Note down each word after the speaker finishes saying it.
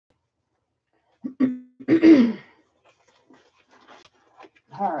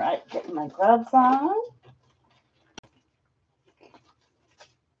All right, getting my gloves on.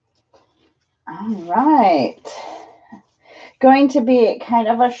 All right. Going to be kind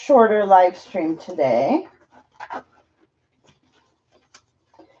of a shorter live stream today.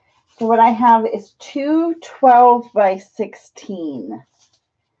 So what I have is two 12 by 16.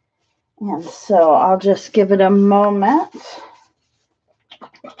 And so I'll just give it a moment.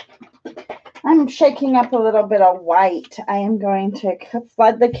 I'm shaking up a little bit of white. I am going to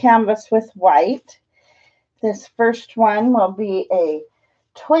flood the canvas with white. This first one will be a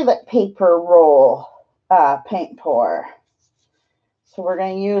toilet paper roll paint pour. So we're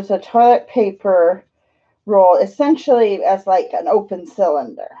going to use a toilet paper roll essentially as like an open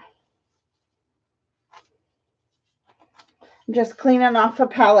cylinder. I'm just cleaning off a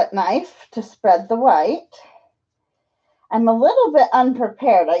palette knife to spread the white. I'm a little bit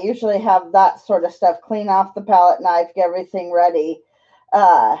unprepared. I usually have that sort of stuff, clean off the palette knife, get everything ready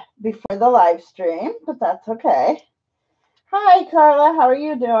before the live stream, but that's okay. Hi, Carla. How are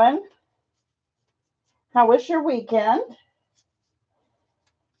you doing? How was your weekend?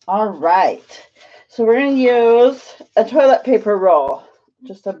 All right. So we're going to use a toilet paper roll,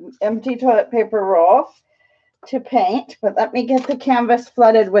 just an empty toilet paper roll to paint, but let me get the canvas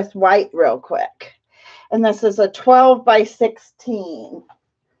flooded with white real quick. And this is a 12 by 16.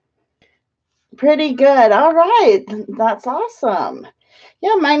 Pretty good. All right. That's awesome.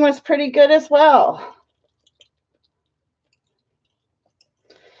 Yeah, mine was pretty good as well.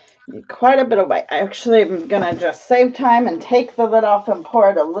 Quite a bit of white. I actually am going to just save time and take the lid off and pour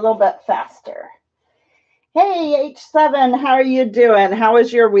it a little bit faster. Hey, H7, how are you doing? How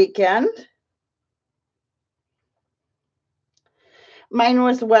was your weekend? Mine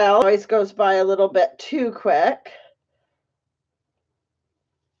was well. Always goes by a little bit too quick.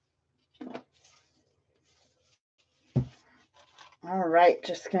 All right,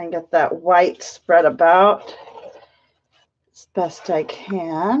 just going to get that white spread about as best I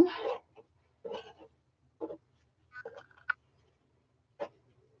can.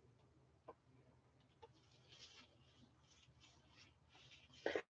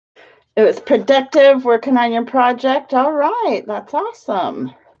 It was productive working on your project. All right, that's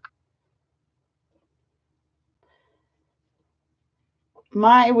awesome.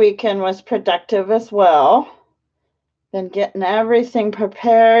 My weekend was productive as well. Been getting everything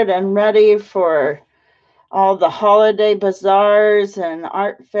prepared and ready for all the holiday bazaars and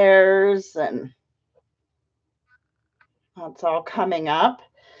art fairs, and that's all coming up.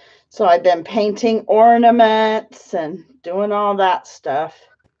 So I've been painting ornaments and doing all that stuff.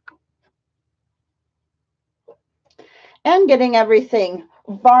 And getting everything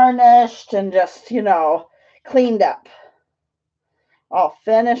varnished and just, you know, cleaned up. All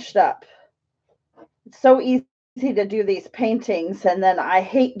finished up. It's so easy to do these paintings, and then I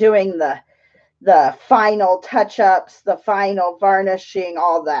hate doing the final touch-ups, the final varnishing,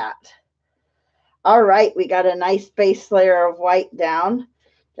 all that. All right, we got a nice base layer of white down.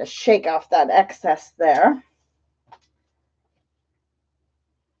 Just shake off that excess there.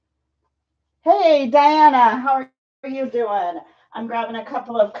 Hey, Diana, how are you doing? I'm grabbing a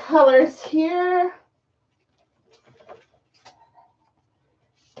couple of colors here.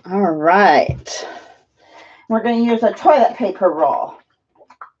 All right. We're going to use a toilet paper roll.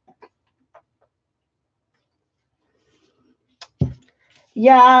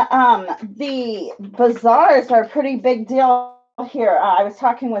 Yeah, the bazaars are a pretty big deal here. I was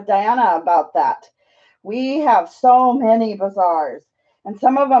talking with Diana about that. We have so many bazaars, and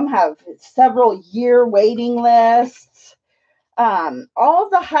some of them have several year waiting lists. All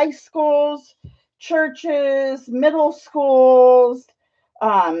the high schools, churches, middle schools,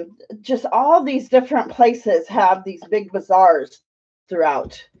 just all these different places have these big bazaars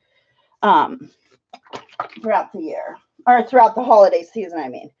throughout the year, or throughout the holiday season, I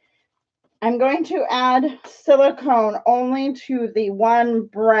mean. I'm going to add silicone only to the one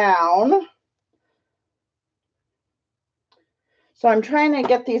brown. So I'm trying to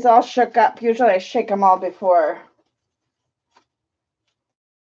get these all shook up. Usually I shake them all before.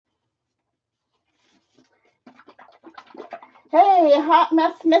 Hey, Hot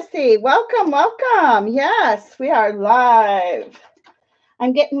Mess Missy, welcome, welcome. Yes, we are live.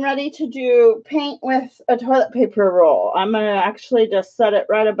 I'm getting ready to do paint with a toilet paper roll. I'm going to actually just set it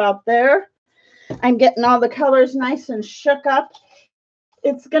right about there. I'm getting all the colors nice and shook up.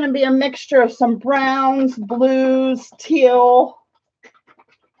 It's going to be a mixture of some browns, blues, teal.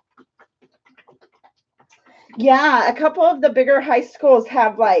 Yeah, a couple of the bigger high schools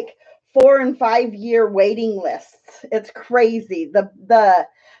have like 4 and 5 year waiting lists. It's crazy. The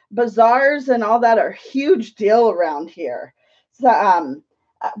bazaars and all that are a huge deal around here. So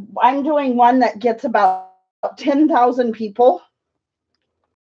I'm doing one that gets about 10,000 people.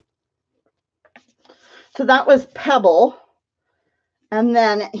 So that was Pebble. And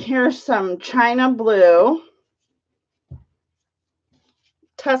then here's some China Blue,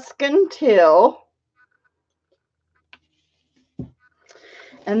 Tuscan Teal.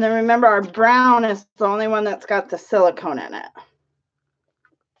 And then remember, our brown is the only one that's got the silicone in it.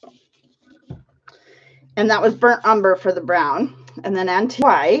 And that was Burnt Umber for the brown. And then Antique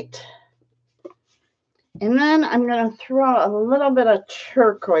White. And then I'm going to throw a little bit of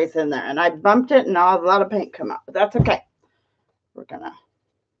turquoise in there. And I bumped it and a lot of paint come out. But that's okay. We're going to.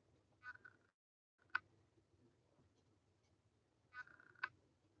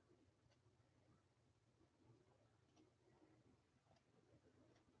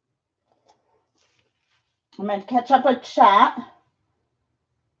 I'm going to catch up with chat.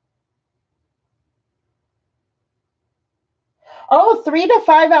 Oh, 3 to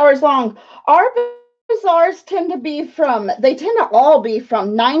 5 hours long. Our bazaars tend to all be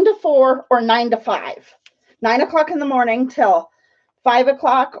from 9 to 4 or 9 to 5. 9 o'clock in the morning till 5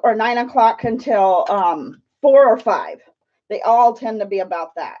 o'clock or 9 o'clock until 4 or 5. They all tend to be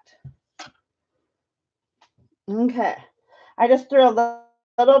about that. Okay. I just threw a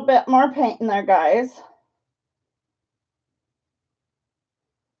little bit more paint in there, guys.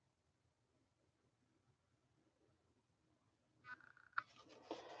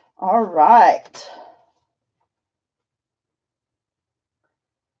 All right.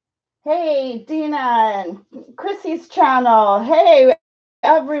 Hey, Dina and Chrissy's channel. Hey,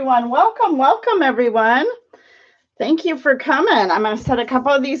 everyone. Welcome, everyone. Thank you for coming. I'm going to set a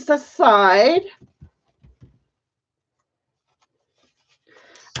couple of these aside.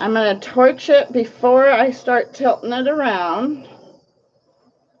 I'm going to torch it before I start tilting it around.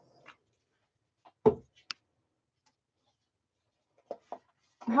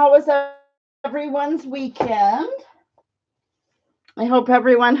 How was everyone's weekend? I hope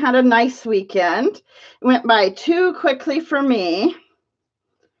everyone had a nice weekend. It went by too quickly for me.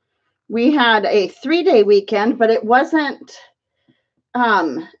 We had a 3-day weekend, but it wasn't,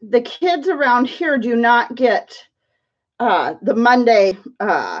 the kids around here do not get the Monday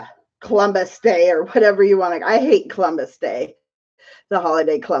Columbus Day or whatever you want to. I hate Columbus Day, the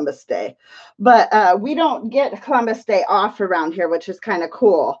holiday Columbus Day. But we don't get Columbus Day off around here, which is kind of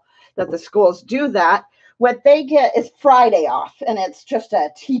cool that the schools do that. What they get is Friday off, and it's just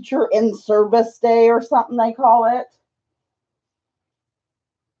a teacher in service day or something they call it.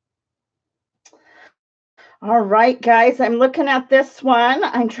 All right, guys, I'm looking at this one.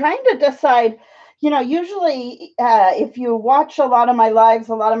 I'm trying to decide, usually if you watch a lot of my lives,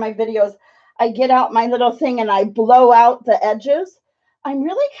 a lot of my videos, I get out my little thing and I blow out the edges. I'm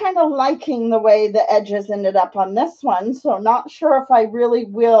really kind of liking the way the edges ended up on this one, so not sure if I really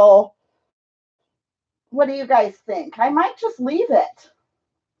will. What do you guys think? I might just leave it.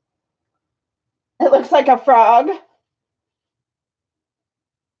 It looks like a frog.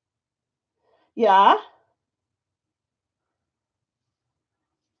 Yeah.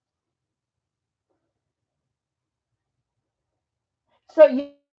 So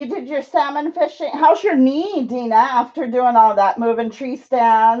you did your salmon fishing. How's your knee, Dina, after doing all that, moving tree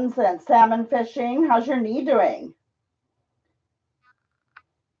stands and salmon fishing? How's your knee doing?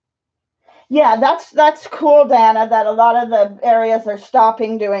 Yeah, that's cool, Dana, that a lot of the areas are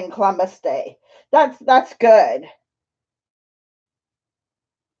stopping doing Columbus Day. That's good.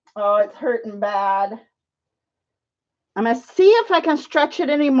 Oh, it's hurting bad. I'm gonna see if I can stretch it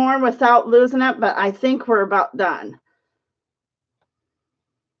anymore without losing it, but I think we're about done.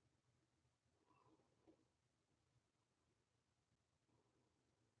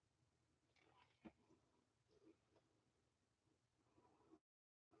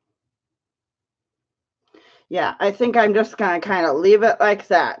 Yeah, I think I'm just gonna kind of leave it like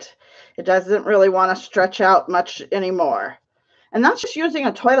that. It doesn't really want to stretch out much anymore. And that's just using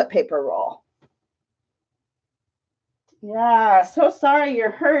a toilet paper roll. Yeah, so sorry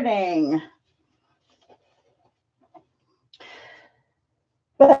you're hurting.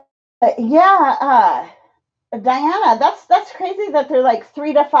 But yeah, Diana, that's crazy that they're like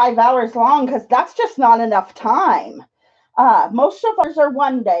 3 to 5 hours long, because that's just not enough time. Most of ours are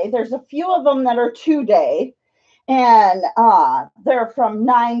 1 day. There's a few of them that are 2 day, and they're from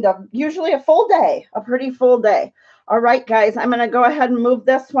 9 to usually a full day, a pretty full day. All right, guys, I'm going to go ahead and move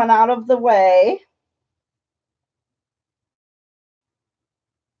this one out of the way.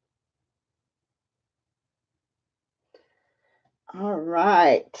 All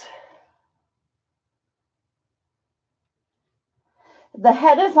right. The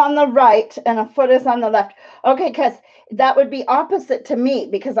head is on the right and a foot is on the left. Okay, because that would be opposite to me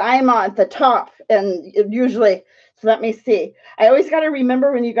because I'm on the top and usually, so let me see. I always got to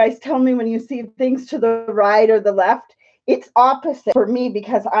remember when you guys tell me when you see things to the right or the left, it's opposite for me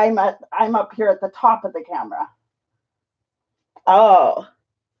because I'm up here at the top of the camera. Oh.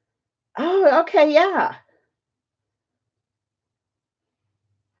 Oh, okay, yeah.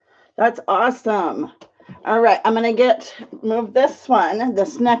 That's awesome. All right, I'm going to move this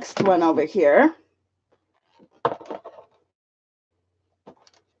next one over here.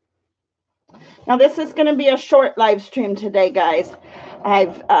 Now, this is going to be a short live stream today, guys.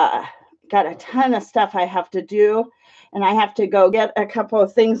 I've got a ton of stuff I have to do, and I have to go get a couple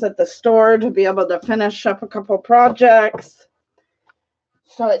of things at the store to be able to finish up a couple projects.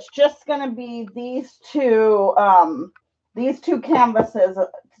 So it's just going to be these two canvases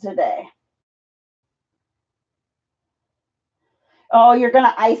today. Oh, you're going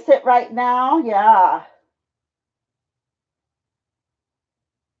to ice it right now? Yeah.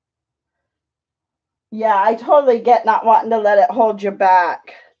 Yeah, I totally get not wanting to let it hold you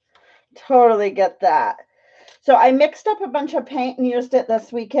back. Totally get that. So I mixed up a bunch of paint and used it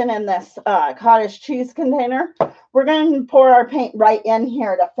this weekend in this cottage cheese container. We're going to pour our paint right in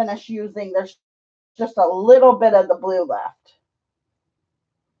here to finish using. There's just a little bit of the blue left.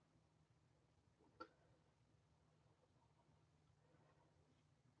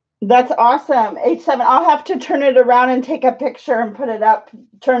 That's awesome. H7, I'll have to turn it around and take a picture and put it up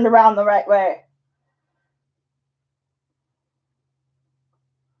turned around the right way.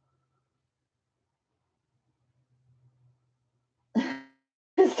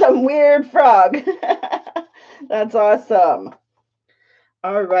 Some weird frog. That's awesome.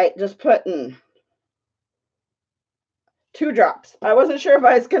 All right, just putting 2 drops. I wasn't sure if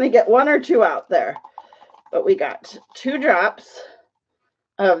I was going to get 1 or 2 out there, but we got 2 drops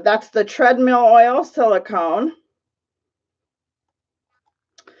of, that's the treadmill oil silicone.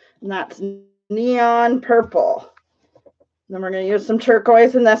 And that's neon purple. Then we're going to use some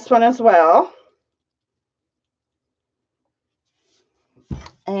turquoise in this one as well.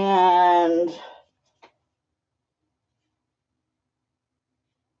 And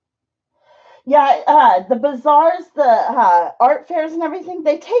yeah, the bazaars, the art fairs and everything,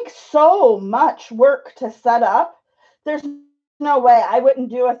 they take so much work to set up. There's no way I wouldn't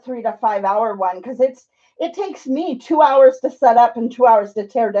do a 3 to 5 hour one because it takes me 2 hours to set up and 2 hours to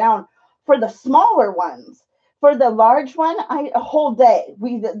tear down for the smaller ones. For the large one, a whole day.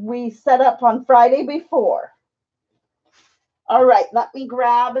 We set up on Friday before. All right, let me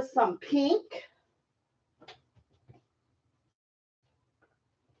grab some pink.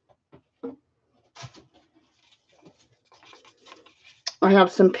 I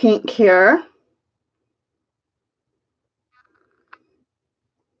have some pink here.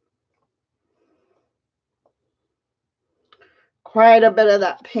 Quite a bit of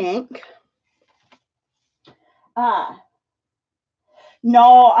that pink.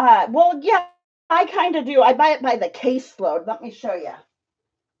 No, well, yeah, I kind of do. I buy it by the caseload. Let me show you.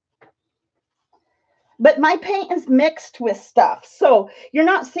 But my paint is mixed with stuff. So you're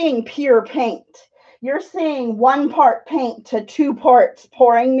not seeing pure paint. You're seeing 1 part paint to 2 parts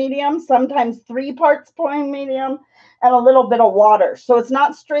pouring medium, sometimes 3 parts pouring medium, and a little bit of water. So it's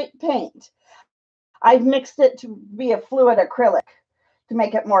not straight paint. I've mixed it to be a fluid acrylic to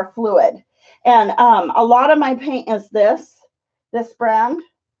make it more fluid. And a lot of my paint is this brand.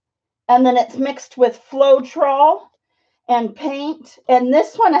 And then it's mixed with Floetrol and paint. And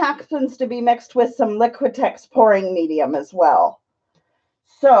this one happens to be mixed with some Liquitex pouring medium as well.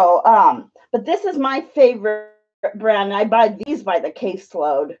 So, but this is my favorite brand. I buy these by the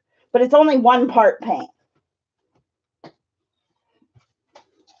caseload, but it's only 1 part paint.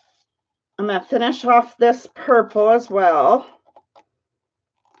 I'm going to finish off this purple as well.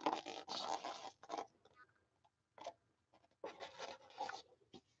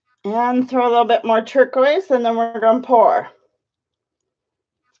 And throw a little bit more turquoise, and then we're going to pour.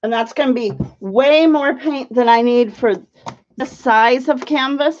 And that's going to be way more paint than I need for the size of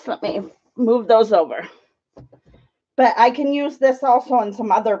canvas. Let me move those over. But I can use this also in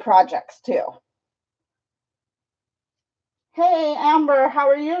some other projects too. Hey, Amber, how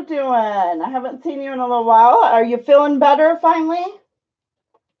are you doing? I haven't seen you in a little while. Are you feeling better finally?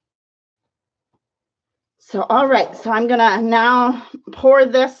 So, all right. So I'm going to now pour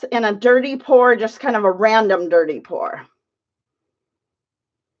this in a dirty pour, just kind of a random dirty pour.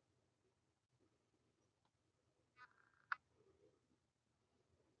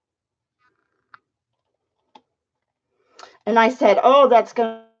 And I said, oh, that's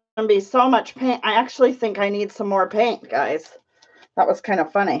going to be so much paint. I actually think I need some more paint, guys. That was kind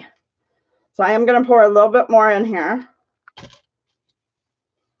of funny. So I am going to pour a little bit more in here.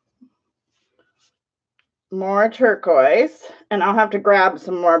 More turquoise, and I'll have to grab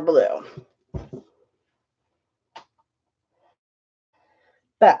some more blue.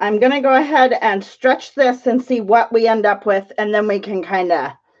 But I'm going to go ahead and stretch this and see what we end up with, and then we can kind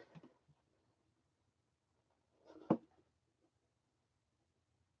of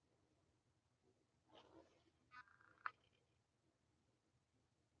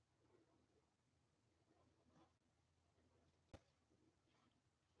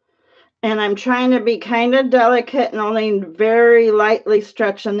and I'm trying to be kind of delicate and only very lightly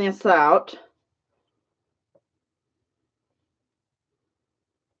stretching this out.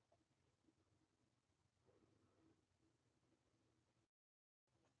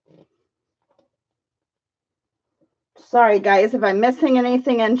 Sorry, guys, if I'm missing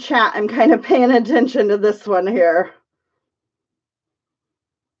anything in chat, I'm kind of paying attention to this one here.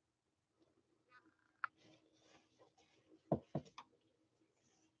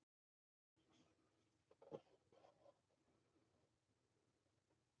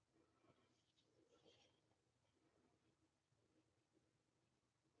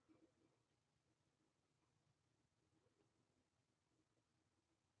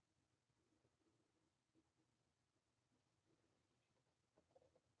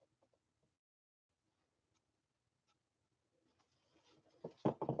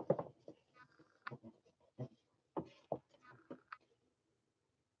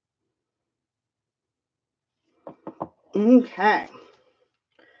 Okay.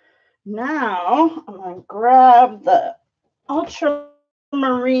 Now I'm going to grab the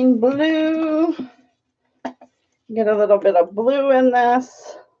ultramarine blue, get a little bit of blue in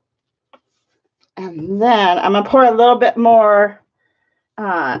this, and then I'm going to pour a little bit more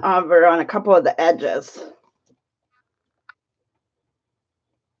over on a couple of the edges.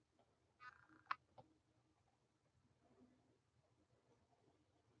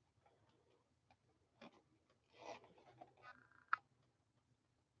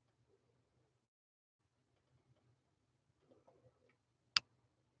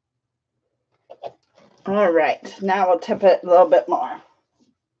 All right, now we'll tip it a little bit more.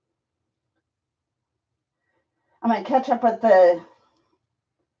 I'm going to catch up with the...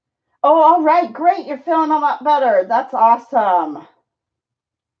 Oh, all right, great. You're feeling a lot better. That's awesome.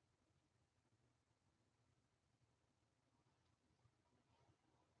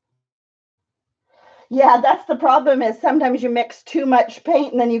 Yeah, that's the problem is sometimes you mix too much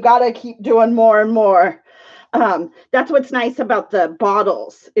paint and then you got to keep doing more and more. That's what's nice about the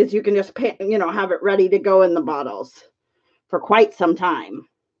bottles is you can just paint, you know, have it ready to go in the bottles for quite some time.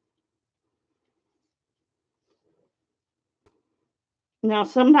 Now,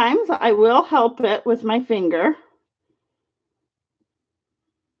 sometimes I will help it with my finger.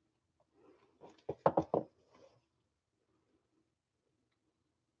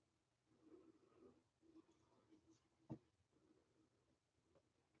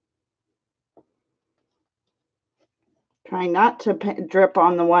 Try not to drip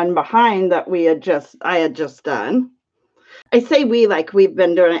on the one behind that I had just done. I say we like we've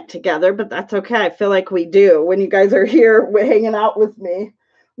been doing it together, but that's okay. I feel like we do. When you guys are here hanging out with me,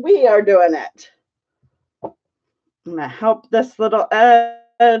 we are doing it. I'm going to help this little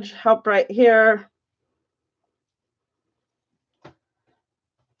edge, help right here.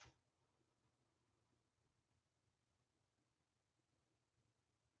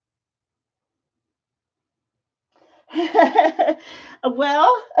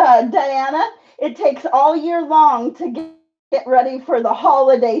 Well, Diana, it takes all year long to get ready for the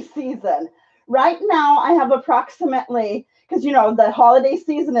holiday season. Right now, I have approximately, because you know the holiday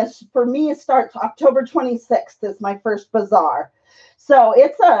season is for me. It starts October 26th is my first bazaar, so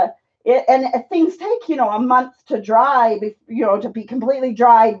and things take a month to dry. To be completely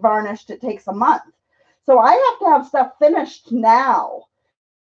dried, varnished, it takes a month. So I have to have stuff finished now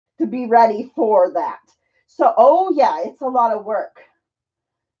to be ready for that. So, oh yeah, it's a lot of work.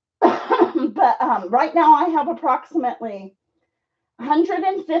 But right now I have approximately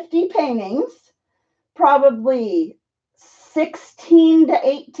 150 paintings, probably 16 to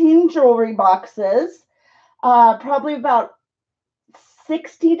 18 jewelry boxes, probably about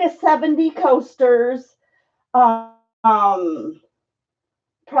 60 to 70 coasters, probably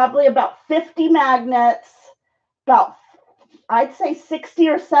about 50 magnets, about I'd say 60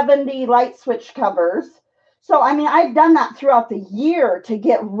 or 70 light switch covers. So, I mean, I've done that throughout the year to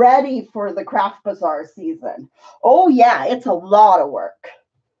get ready for the craft bazaar season. Oh, yeah, it's a lot of work.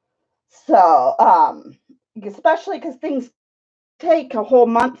 So, especially because things take a whole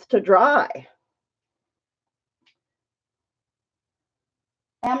month to dry.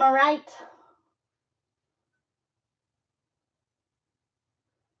 Am I right?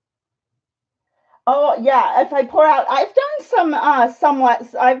 Oh yeah, if I pour out, I've done some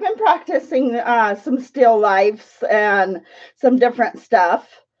somewhat. I've been practicing some still lifes and some different stuff.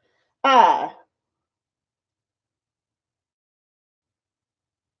 Uh,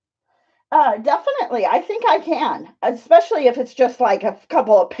 Definitely, I think I can, especially if it's just like a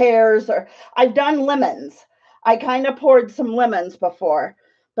couple of pears or I've done lemons. I kind of poured some lemons before,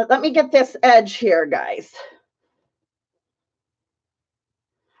 but let me get this edge here, guys.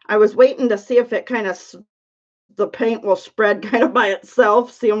 I was waiting to see if it kind of the paint will spread kind of by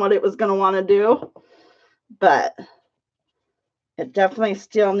itself, seeing what it was going to want to do, but it definitely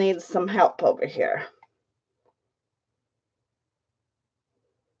still needs some help over here.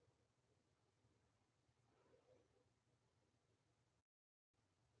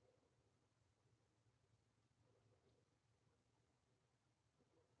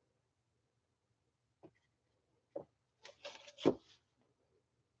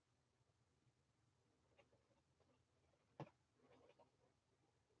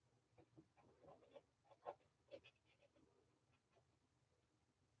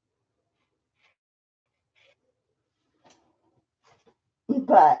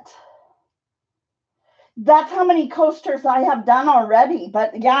 But that's how many coasters I have done already.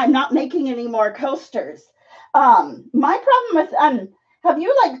 But yeah, I'm not making any more coasters. My problem with have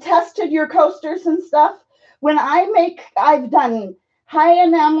you like tested your coasters and stuff? When I make, I've done high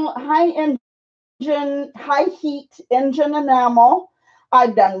enamel, high engine, high heat engine enamel.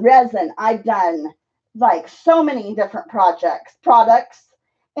 I've done resin. I've done like so many different products,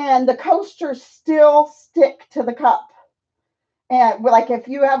 and the coasters still stick to the cup. And like if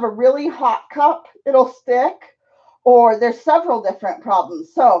you have a really hot cup, it'll stick, or there's several different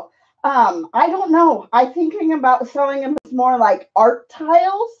problems. So I don't know. I'm thinking about selling them as more like art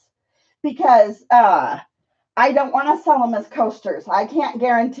tiles because I don't want to sell them as coasters. I can't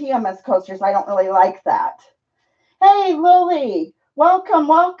guarantee them as coasters. I don't really like that. Hey, Lily, welcome,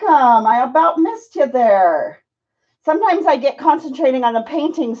 welcome. I about missed you there. Sometimes I get concentrating on the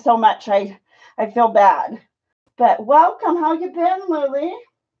painting so much I feel bad. But welcome. How you been, Lily?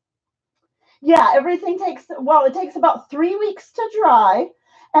 Yeah, everything takes, well, it takes about 3 weeks to dry.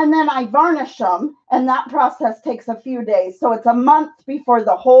 And then I varnish them, and that process takes a few days. So it's a month before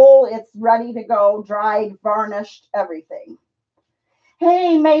the whole, it's ready to go, dried, varnished, everything.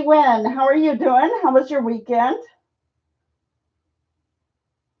 Hey, May Win, how are you doing? How was your weekend?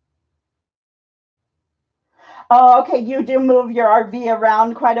 Oh, okay. You do move your RV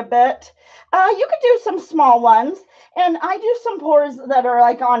around quite a bit. You could do some small ones, and I do some pours that are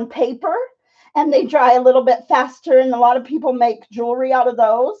like on paper, and they dry a little bit faster. And a lot of people make jewelry out of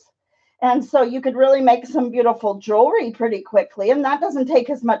those, and so you could really make some beautiful jewelry pretty quickly, and that doesn't take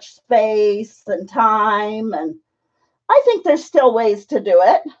as much space and time. And I think there's still ways to do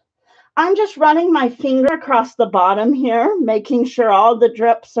it. I'm just running my finger across the bottom here, making sure all the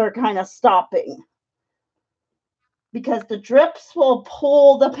drips are kind of stopping because the drips will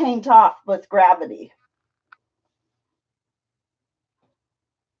pull the paint off with gravity.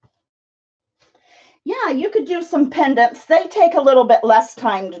 Yeah, you could do some pendants. They take a little bit less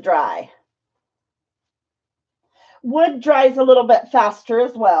time to dry. Wood dries a little bit faster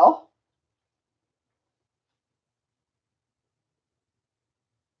as well.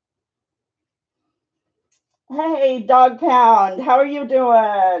 Hey, Dog Pound, how are you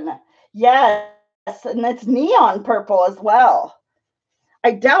doing? Yes, and it's neon purple as well.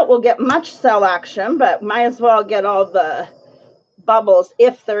 I doubt we'll get much cell action, but might as well get all the bubbles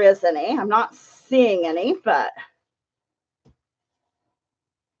if there is any. I'm not seeing any, but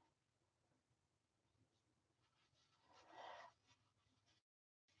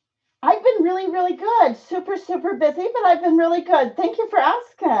I've been really, really good. Super, super busy, but I've been really good. Thank you for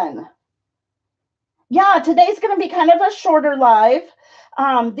asking. Yeah, today's going to be kind of a shorter live.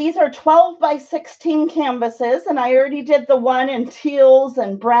 These are 12 by 16 canvases, and I already did the one in teals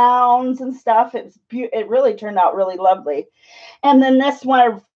and browns and stuff. It really turned out really lovely. And then this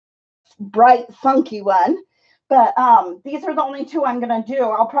one, bright, funky one. But these are the only two I'm going to do.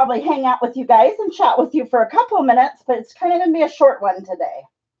 I'll probably hang out with you guys and chat with you for a couple of minutes, but it's kind of going to be a short one today.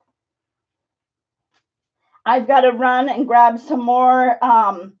 I've got to run and grab some more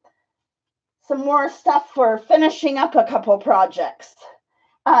stuff for finishing up a couple projects.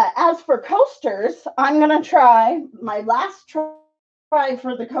 As for coasters, I'm going to try my last try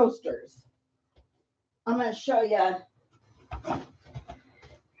for the coasters. I'm going to show you.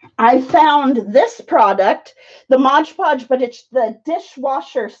 I found this product, the Mod Podge, but it's the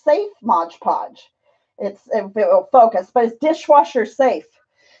dishwasher safe Mod Podge. It will focus, but it's dishwasher safe.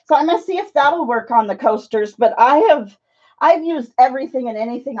 So I'm gonna see if that'll work on the coasters. But I've used everything and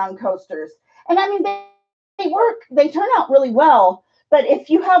anything on coasters, and I mean they work. They turn out really well. But if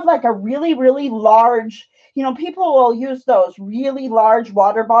you have like a really really large, people will use those really large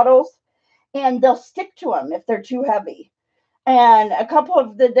water bottles, and they'll stick to them if they're too heavy. And a couple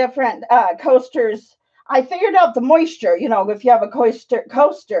of the different coasters, I figured out the moisture. If you have a coaster,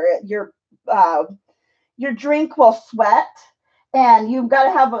 uh, your drink will sweat, and you've got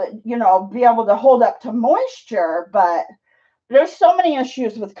to have be able to hold up to moisture. But there's so many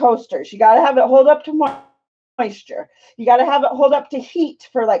issues with coasters. You got to have it hold up to moisture. You got to have it hold up to heat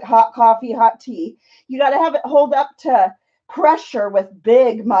for like hot coffee, hot tea. You got to have it hold up to pressure with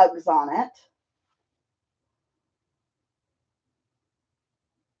big mugs on it.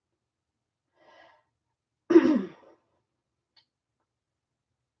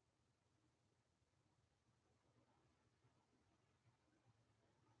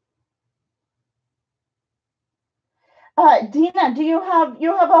 Dina, do you have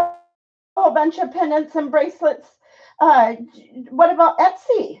a whole bunch of pendants and bracelets? Uh, what about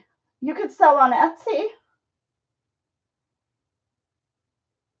Etsy? You could sell on Etsy.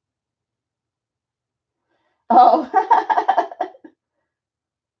 Oh,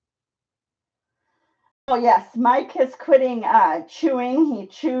 oh yes, Mike is quitting chewing. He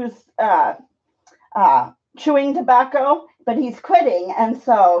chews chewing tobacco, but he's quitting, and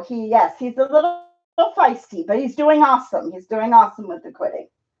so he's a little feisty, but he's doing awesome. He's doing awesome with the quitting.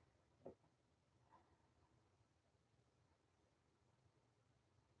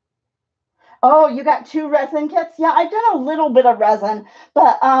 Oh, you got two resin kits? Yeah, I've done a little bit of resin,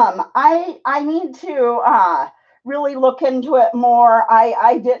 but I need to really look into it more.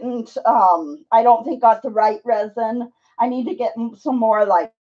 I didn't I don't think got the right resin. I need to get some more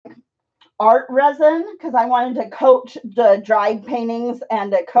like art resin because I wanted to coat the dried paintings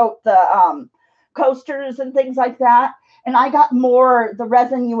and to coat the coasters and things like that. And I got more the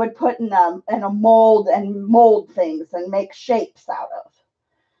resin you would put in a mold and mold things and make shapes out of.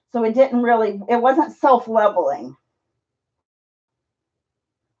 So it wasn't self-leveling.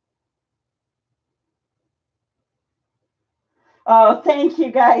 Oh, thank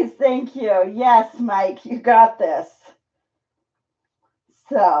you guys. Thank you. Yes, Mike, you got this.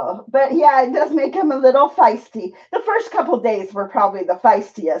 So, but yeah, it does make him a little feisty. The first couple days were probably the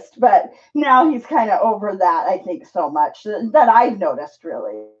feistiest, but now he's kind of over that, I think, so much that I've noticed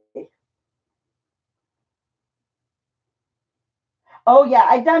really. Oh yeah,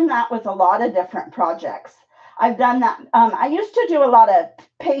 I've done that with a lot of different projects. I've done that. I used to do a lot of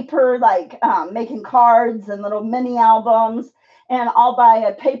paper, like making cards and little mini albums. And I'll buy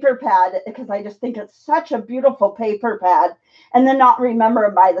a paper pad because I just think it's such a beautiful paper pad, and then not remember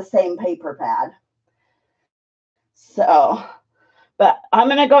to buy the same paper pad. So, but I'm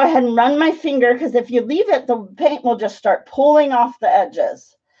going to go ahead and run my finger because if you leave it, the paint will just start pulling off the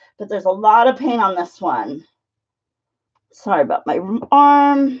edges. But there's a lot of paint on this one. Sorry about my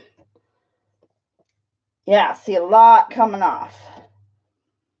arm. Yeah, see a lot coming off.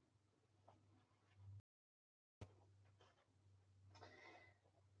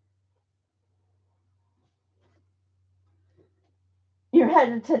 You're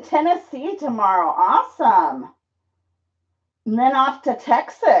headed to Tennessee tomorrow. Awesome. And then off to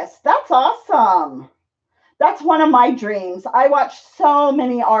Texas. That's awesome. That's one of my dreams. I watch so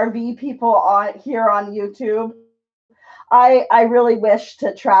many RV people here on YouTube. I really wish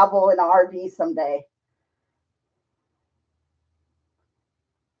to travel in an RV someday.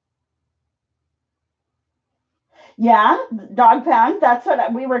 Yeah, dog pound. That's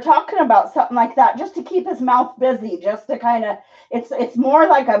what we were talking about, something like that, just to keep his mouth busy, just to kind of. It's more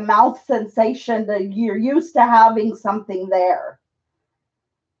like a mouth sensation that you're used to having something there.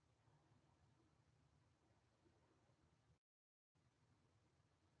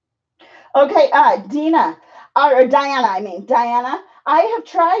 Okay, Dina, or Diana, I mean Diana. I have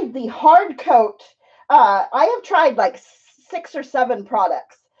tried the hard coat. I have tried like 6 or 7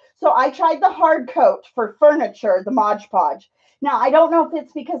 products. So I tried the hard coat for furniture, the Mod Podge. Now I don't know if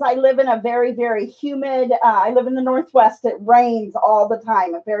it's because I live in a very very humid. I live in the Northwest. It rains all the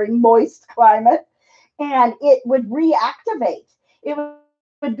time, a very moist climate, and it would reactivate. It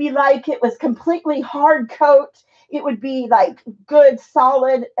would be like it was completely hard coat. It would be like good,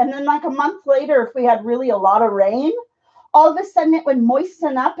 solid. And then, like a month later, if we had really a lot of rain, all of a sudden it would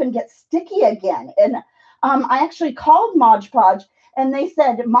moisten up and get sticky again. And I actually called Mod Podge and they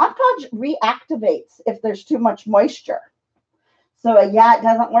said Mod Podge reactivates if there's too much moisture. So, yeah, it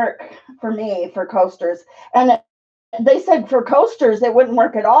doesn't work for me for coasters. And they said for coasters it wouldn't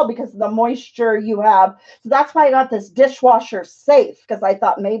work at all because of the moisture you have. So that's why I got this dishwasher safe, because I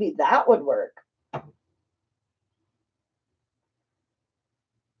thought maybe that would work.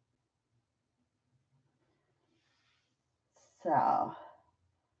 So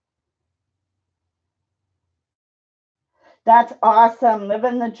that's awesome.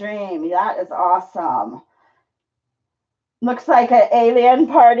 Living the dream. That is awesome. Looks like an alien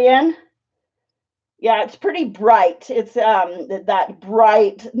partying. Yeah, it's pretty bright. It's that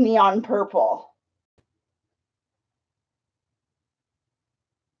bright neon purple.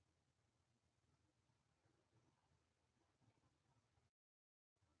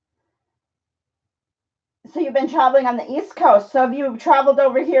 So you've been traveling on the East Coast. So have you traveled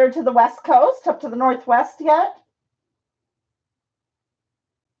over here to the West Coast, up to the Northwest yet?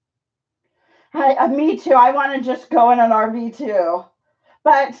 Me too. I want to just go in an RV too,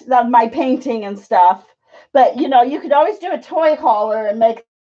 but my painting and stuff. But you know, you could always do a toy hauler and make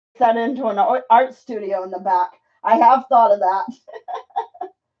that into an art studio in the back. I have thought of that.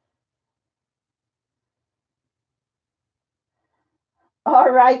 All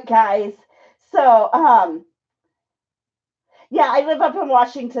right, guys. So, yeah, I live up in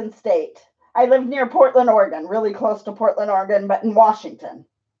Washington State. I live near Portland, Oregon, really close to Portland, Oregon, but in Washington.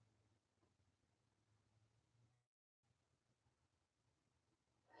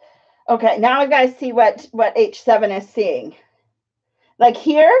 Okay, now I guys see what H7 is seeing. Like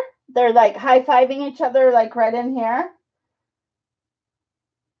here, they're like high-fiving each other, like right in here.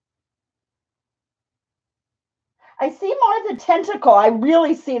 I see more the tentacle. I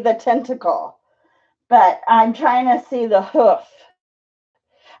really see the tentacle, but I'm trying to see the hoof.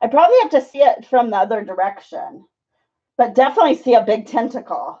 I probably have to see it from the other direction, but definitely see a big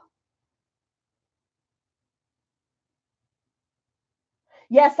tentacle.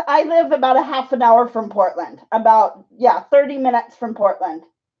 Yes, I live about a half an hour from Portland. About, yeah, 30 minutes from Portland.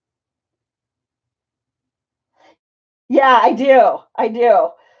 Yeah, I do. I do.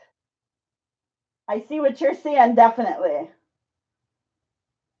 I see what you're seeing, definitely.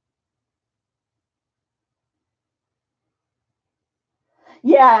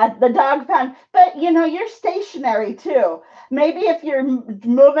 Yeah, the dog pound. But you know, you're stationary too. Maybe if you're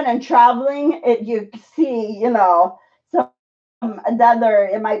moving and traveling, you see, you know, some other,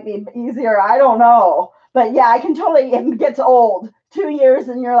 it might be easier. I don't know. But yeah, I can totally, it gets old. 2 years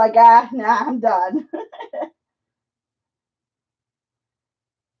and you're like, ah, nah, I'm done.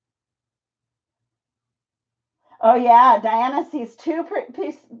 Oh yeah, Diana sees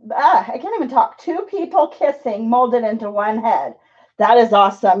I can't even talk. Two people kissing molded into one head. That is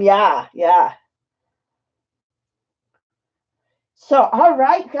awesome. Yeah, yeah. So, all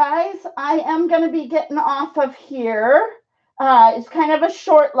right, guys, I am going to be getting off of here. It's kind of a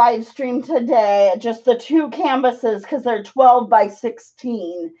short live stream today, just the two canvases because they're 12 by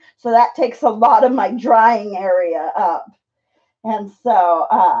 16. So that takes a lot of my drying area up. And so,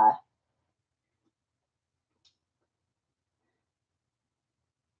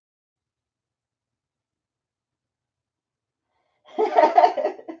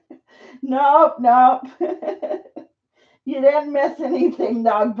 nope, nope. You didn't miss anything,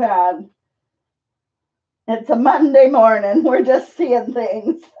 Dog Pad. It's a Monday morning. We're just seeing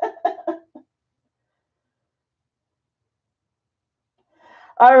things.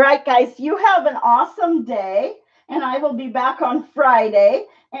 All right, guys, you have an awesome day, and I will be back on Friday.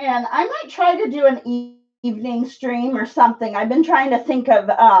 And I might try to do an evening stream or something. I've been trying to think of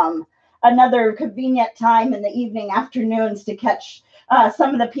another convenient time in the evening afternoons to catch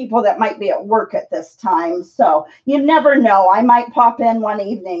some of the people that might be at work at this time. So you never know. I might pop in one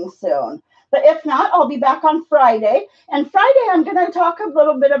evening soon. But if not, I'll be back on Friday. And Friday, I'm going to talk a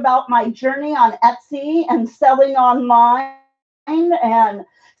little bit about my journey on Etsy and selling online and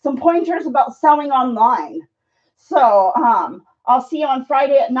some pointers about selling online. So I'll see you on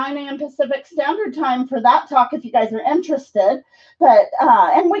Friday at 9 a.m. Pacific Standard Time for that talk if you guys are interested. But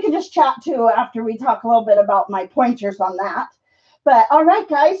and we can just chat too after we talk a little bit about my pointers on that. But all right,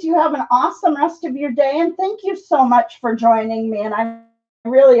 guys, you have an awesome rest of your day, and thank you so much for joining me. And I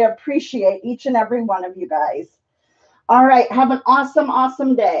really appreciate each and every one of you guys. All right, have an awesome,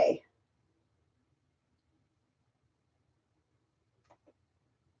 awesome day.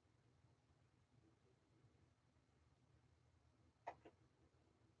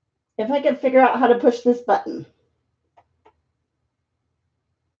 If I can figure out how to push this button.